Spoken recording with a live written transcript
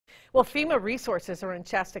Well, FEMA resources are in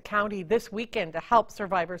Shasta County this weekend to help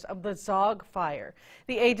survivors of the Zogg Fire.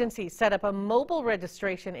 The agency set up a mobile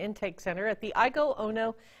registration intake center at the Igo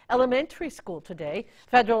Ono Elementary School today.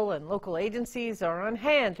 Federal and local agencies are on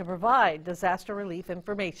hand to provide disaster relief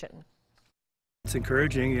information. It's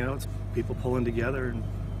encouraging, it's people pulling together, and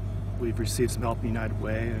we've received some help in United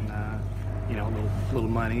Way and a little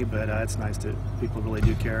money, but it's nice that people really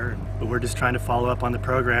do care. But we're just trying to follow up on the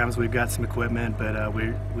programs. We've got some equipment, but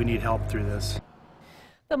we need help through this.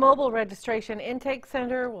 The mobile registration intake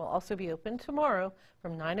center will also be open tomorrow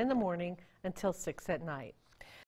from 9 in the morning until 6 at night.